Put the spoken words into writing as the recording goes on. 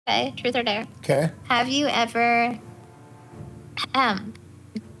Okay, truth or dare. Okay. Have you ever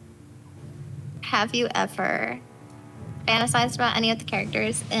fantasized about any of the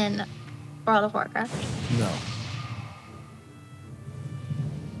characters in World of Warcraft? No.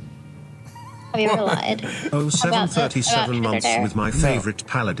 Have you ever lied? Oh, 737 months with my favorite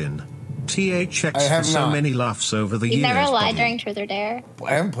paladin. THX for so many laughs over the years. You've never lied buddy. during Truth or Dare?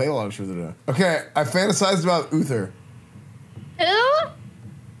 I haven't played a lot of Truth or Dare. Okay, I fantasized about Uther. Who?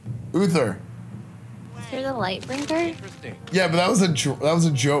 Uther. You're the Lightbringer? Yeah, but that was a joke. That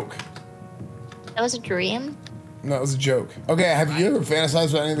was a dream? No, it was a joke. Okay, have you ever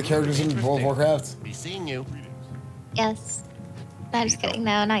fantasized about any of the characters in World of Warcraft? Be seeing you. Yes. No, I'm just kidding.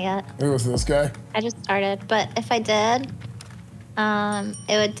 No, not yet. Who was this guy? I just started. But if I did,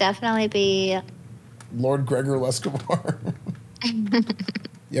 it would definitely be... Lord Gregor Lescobar.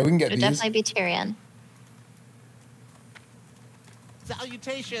 Yeah, we can get It would these. definitely be Tyrion.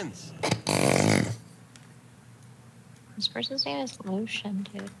 Salutations. This person's name is Lotion,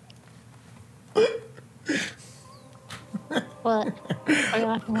 dude. What? What are you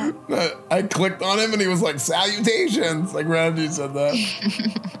laughing at? I clicked on him and he was like, salutations! Like right after you said that.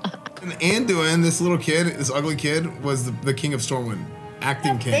 And Anduin, this little kid, this ugly kid, was the king of Stormwind.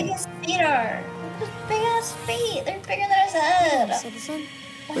 Acting king. Biggest feet are. Big ass feet. They're bigger than his head.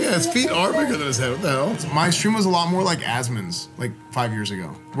 Yeah, his feet are bigger than his head. What the hell? My stream was a lot more like Asmon's, like 5 years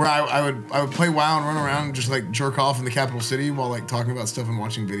ago, where I would play WoW and run around and just like jerk off in the capital city while like talking about stuff and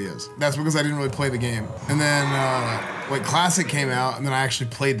watching videos. That's because I didn't really play the game. And then like Classic came out, and then I actually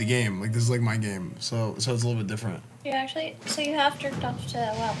played the game. Like this is like my game, so it's a little bit different. You actually, so you have jerked off to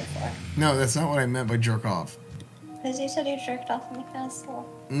WoW before? No, that's not what I meant by jerk off. Because you said you jerked off in the castle.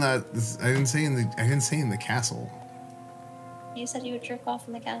 No, I didn't say in the castle. You said you would jerk off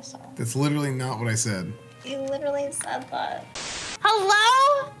in the castle. That's literally not what I said. You literally said that.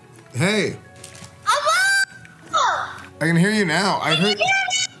 Hello? Hey, Hello? I can hear you now. I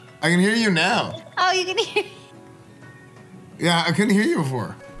can hear you now. Oh, you can hear. Yeah, I couldn't hear you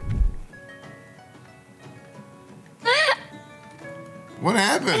before. What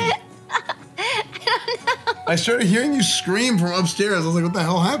happened? I started hearing you scream from upstairs. I was like, what the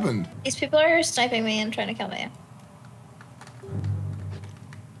hell happened? These people are sniping me and trying to kill me.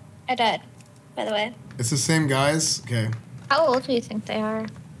 I died, by the way. It's the same guys? Okay. How old do you think they are?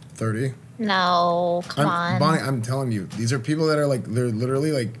 30. No, come on. Bonnie, I'm telling you, these are people that are like, they're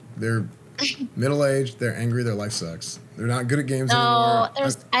literally like, they're middle-aged, they're angry, their life sucks. They're not good at games anymore.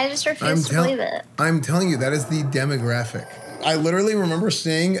 I just refuse to believe it. I'm telling you, that is the demographic. I literally remember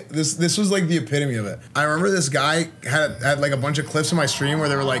seeing this. This was like the epitome of it. I remember this guy had like a bunch of clips in my stream where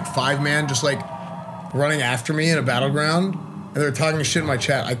they were like 5 man just like running after me in a battleground, and they were talking shit in my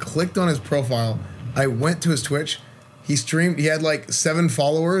chat. I clicked on his profile. I went to his Twitch. He streamed. He had like 7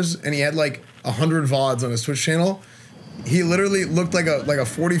 followers, and he had like 100 VODs on his Twitch channel. He literally looked like a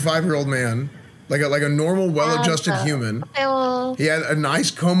 45-year-old man, like a normal, well-adjusted human. He had a nice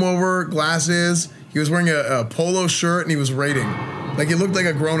comb-over, glasses. He was wearing a polo shirt, and he was raiding. Like, he looked like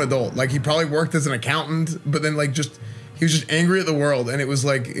a grown adult. Like, he probably worked as an accountant, but then, like, he was just angry at the world, and it was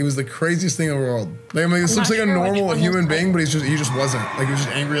the craziest thing in the world. Like, I mean, this looks like a normal human being, but he just wasn't. Like, he was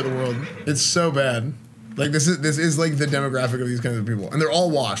just angry at the world. It's so bad. Like, this is like the demographic of these kinds of people. And they're all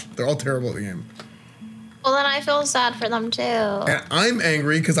washed. They're all terrible at the game. Well, then I feel sad for them, too. And I'm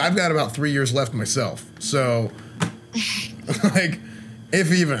angry because I've got about 3 years left myself. So, like... If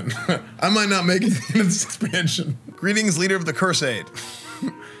even. I might not make it in this expansion. Greetings, leader of the Crusade.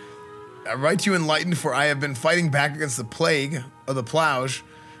 I write to you enlightened, for I have been fighting back against the plague of the plowge,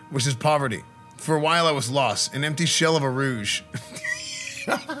 which is poverty. For a while I was lost, an empty shell of a rouge.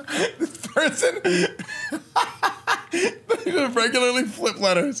 This person they regularly flip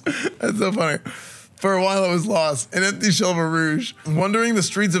letters. That's so funny. For a while I was lost, an empty shell of a rouge, wandering the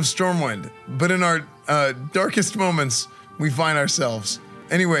streets of Stormwind. But in our darkest moments, we find ourselves.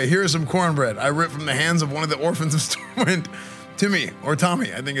 Anyway, here is some cornbread I ripped from the hands of one of the orphans of Stormwind. Timmy, or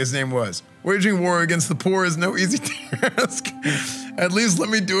Tommy, I think his name was. Waging war against the poor is no easy task. At least let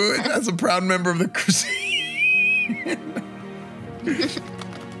me do it as a proud member of the Crusade.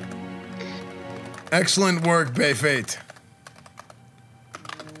 Excellent work, Bayfate.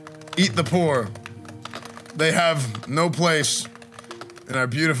 Eat the poor. They have no place in our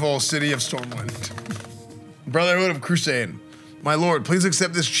beautiful city of Stormwind. Brotherhood of Crusade. My lord, please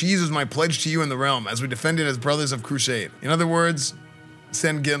accept this cheese as my pledge to you in the realm, as we defend it as brothers of Crusade. In other words,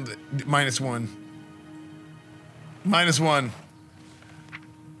 send Gimp -1. -1.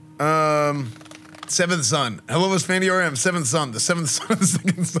 Seventh son. Hello, Esfand RM. Seventh son. The seventh son of the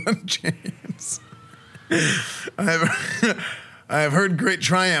second son, James. I I have heard great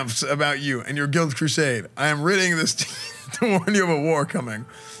triumphs about you and your guild crusade. I am ridding this to warn you of a war coming.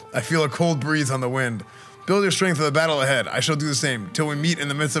 I feel a cold breeze on the wind. Build your strength for the battle ahead. I shall do the same till we meet in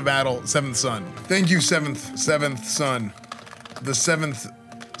the midst of battle, 7th son. Thank you, 7th son. The 7th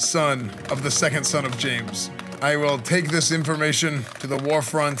son of the 2nd son of James. I will take this information to the war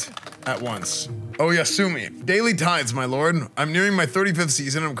front at once. Oh, Yasumi. Daily tides, my lord. I'm nearing my 35th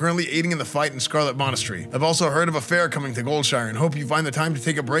season. I'm currently aiding in the fight in Scarlet Monastery. I've also heard of a fair coming to Goldshire and hope you find the time to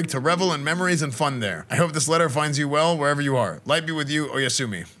take a break to revel in memories and fun there. I hope this letter finds you well wherever you are. Light be with you,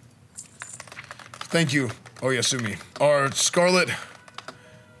 Oyasumi. Thank you, Oyasumi. Our Scarlet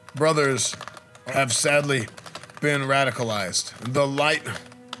brothers have sadly been radicalized. The light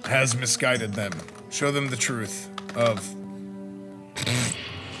has misguided them. Show them the truth of...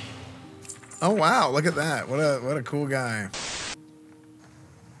 Oh wow, look at that. What a cool guy.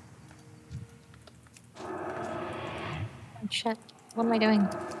 Oh shit. What am I doing?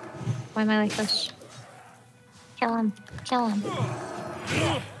 Why am I like this? Kill him. Kill him.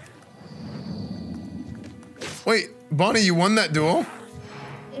 Wait, Bonnie, you won that duel?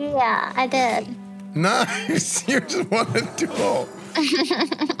 Yeah, I did. Nice. You just won a duel.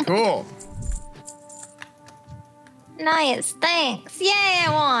 Cool. Nice, thanks. Yay, I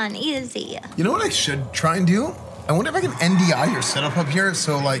won. Easy. You know what I should try and do? I wonder if I can NDI your setup up here.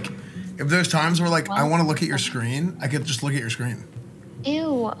 So like, if there's times where like, I want to look at your screen, I could just look at your screen.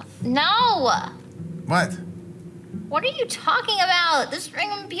 Ew. No. What? What are you talking about? This is my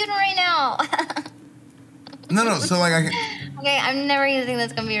computer right now. No, so like I can... Okay, I'm never using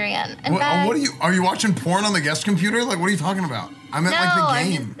this computer again. What are you watching porn on the guest computer? Like, what are you talking about? I meant like the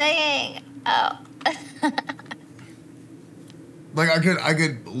game. I'm just saying. Oh. Like I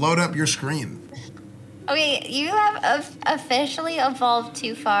could load up your screen. Okay, you have officially evolved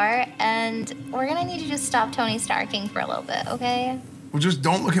too far, and we're gonna need you to stop Tony Starking for a little bit, okay? Well, just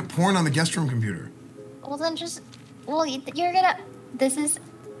don't look at porn on the guest room computer. Well, then just... Well, you're gonna... This is...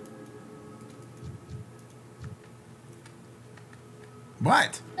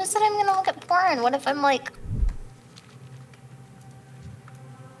 What? I said I'm gonna look at porn. What if I'm like...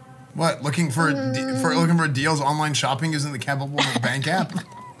 What? Looking for deals online shopping using the Capable Bank app?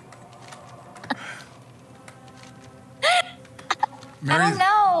 I don't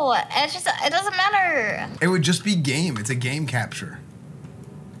know. It doesn't matter. It would just be game. It's a game capture.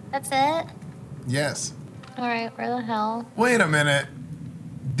 That's it? Yes. All right, where the hell? Wait a minute.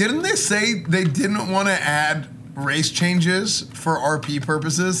 Didn't they say they didn't want to add race changes for RP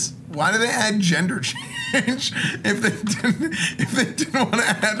purposes? Why do they add gender change if they didn't want to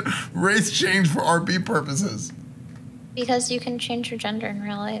add race change for RP purposes? Because you can change your gender in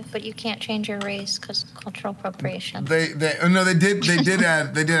real life, but you can't change your race because of cultural appropriation. They did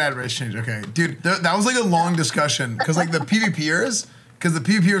add race change. Okay, dude, that was like a long discussion because like the PvPers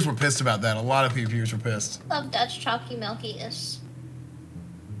were pissed about that. A lot of PvPers were pissed. Love Dutch chalky milky-ish.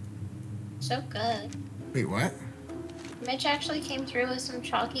 So good. Wait, what? Mitch actually came through with some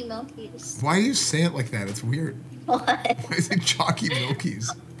chalky milkies. Why do you say it like that? It's weird. What? Why is it chalky milkies?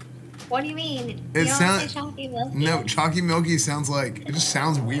 What do you mean? It you don't say chalky milky? No, chalky milky sounds like, it just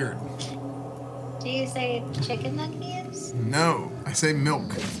sounds weird. Do you say chicken nuggets? No, I say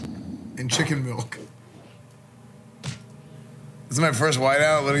milk and chicken milk. This is my first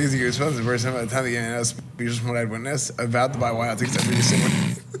whiteout. Little easy goosebumps. The first time by the time the game has just from what I'd witnessed. I vowed to buy whiteout tickets every single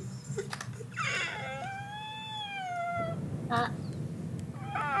one.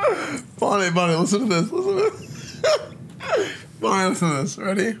 Bonnie, listen to this. Bonnie, listen to this.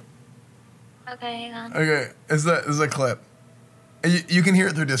 Ready? Okay, hang on. Okay, this is a clip. You can hear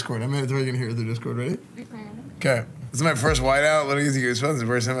it through Discord. I made it through. You can hear it through Discord. Ready? Okay. This is my first whiteout. Little easy goosebumps. The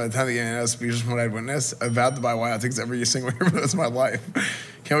first time by the time the game has just from what I'd witnessed. I vowed to buy whiteout tickets every single year for the rest of my life.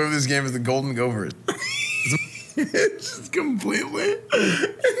 Can't believe this game is the Golden Govers. It's just completely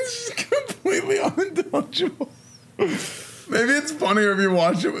unintelligible. Maybe it's funnier if you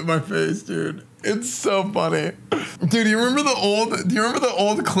watch it with my face, dude. It's so funny. Dude, do you remember the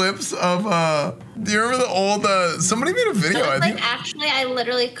old clips of somebody made a video, I think. Actually, I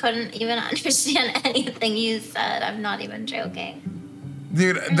literally couldn't even understand anything you said. I'm not even joking.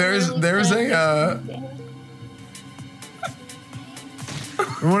 Dude, there's a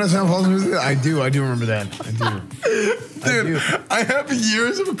Remember Sound Falls music? I do remember that. I do. Dude, I have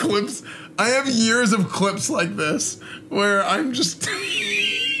years of clips. I have years of clips like this where I'm just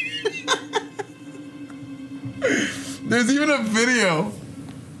There's even a video.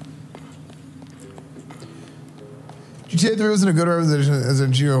 GTA 3 wasn't a good representation as a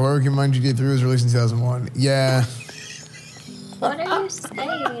geo horror. Keep in mind GTA 3 was released in 2001. Yeah. What are you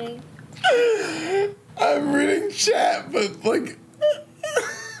saying? I'm reading chat, but like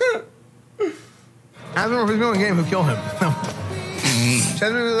Ask him if he's in the game, he'll kill him.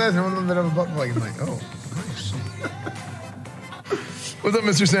 Send me the last one that have a button like, I'm like, oh, nice. What's up,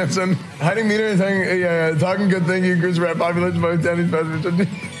 Mr. Sampson? Hiding meter and talking good thing, you increase rap population by 10 faster.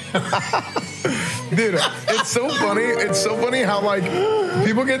 Dude, it's so funny. It's so funny how, like,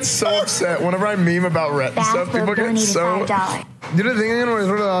 people get so upset whenever I meme about rap and stuff. People get so... Did I think I'm going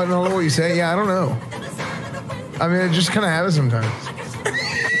to know what you say? Yeah, I don't know. I mean, it just kind of happens sometimes.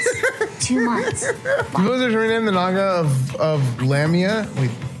 2 months. People just rename the Naga of Lamia. Wait,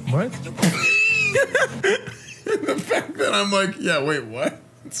 what? The fact that I'm like, yeah, wait, what?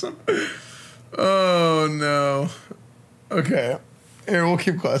 Oh, no. Okay. Here, we'll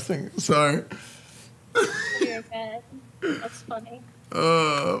keep questing. Sorry. You're good. That's funny.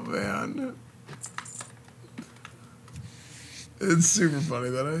 Oh, man. It's super funny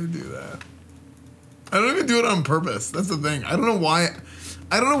that I do that. I don't even do it on purpose. That's the thing. I don't know why.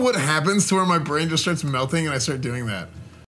 I don't know what happens to where my brain just starts melting and I start doing that.